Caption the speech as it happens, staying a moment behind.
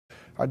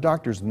Our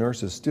doctors and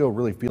nurses still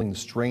really feeling the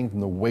strain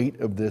from the weight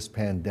of this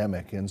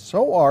pandemic, and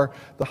so are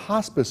the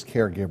hospice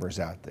caregivers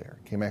out there.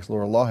 KAMC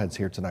Laughead's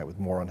here tonight with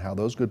more on how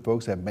those good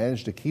folks have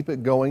managed to keep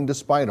it going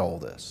despite all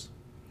this.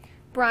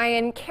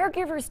 Brian,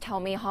 caregivers tell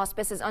me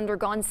hospice has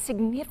undergone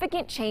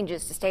significant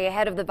changes to stay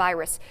ahead of the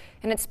virus,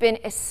 and it's been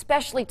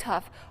especially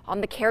tough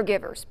on the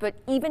caregivers, but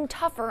even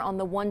tougher on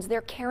the ones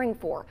they're caring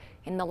for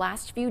in the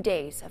last few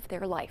days of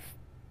their life.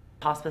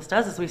 Hospice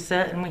does is we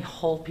sit and we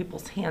hold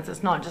people's hands.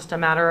 It's not just a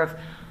matter of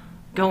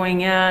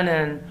going in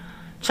and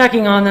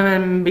checking on them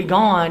and be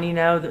gone. You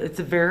know, it's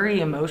a very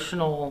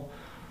emotional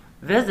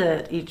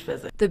visit, each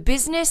visit. The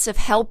business of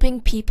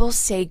helping people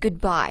say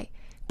goodbye,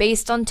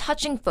 based on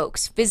touching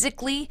folks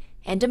physically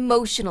and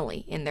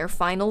emotionally in their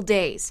final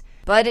days.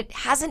 But it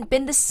hasn't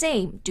been the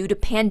same due to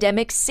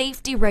pandemic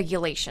safety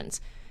regulations.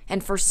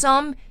 And for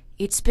some,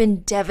 it's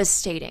been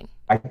devastating.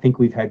 I think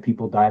we've had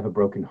people die of a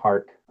broken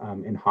heart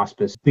in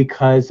hospice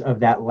because of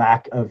that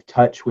lack of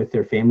touch with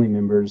their family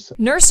members.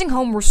 Nursing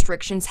home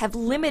restrictions have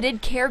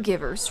limited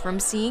caregivers from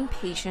seeing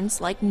patients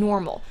like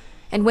normal.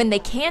 And when they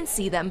can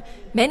see them,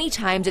 many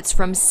times it's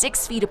from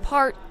 6 feet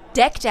apart,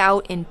 decked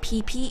out in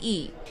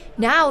PPE.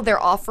 Now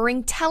they're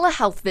offering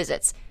telehealth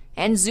visits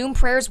and Zoom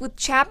prayers with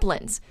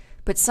chaplains.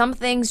 But some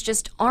things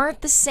just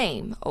aren't the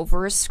same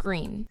over a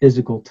screen.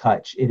 Physical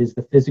touch. It is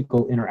the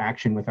physical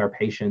interaction with our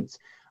patients.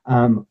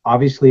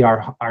 Obviously,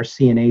 our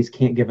CNAs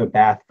can't give a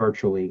bath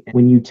virtually.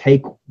 When you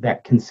take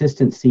that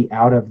consistency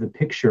out of the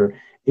picture,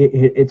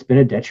 it's been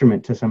a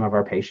detriment to some of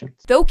our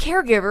patients. Though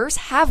caregivers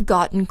have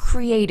gotten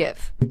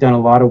creative. We've done a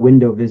lot of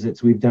window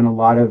visits. We've done a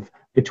lot of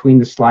between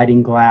the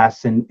sliding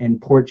glass and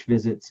porch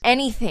visits.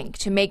 Anything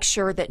to make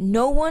sure that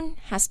no one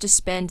has to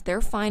spend their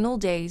final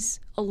days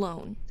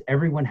alone.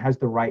 Everyone has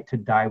the right to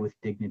die with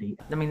dignity.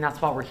 I mean,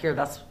 that's why we're here.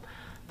 That's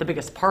the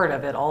biggest part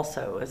of it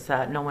also, is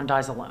that no one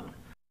dies alone.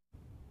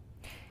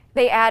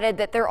 They added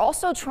that they're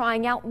also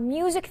trying out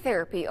music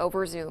therapy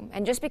over Zoom.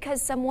 And just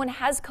because someone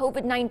has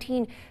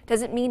COVID-19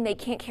 doesn't mean they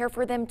can't care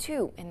for them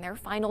too in their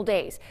final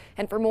days.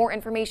 And for more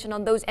information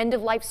on those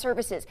end-of-life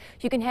services,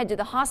 you can head to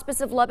the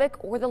Hospice of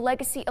Lubbock or the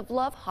Legacy of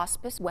Love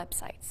Hospice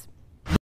websites.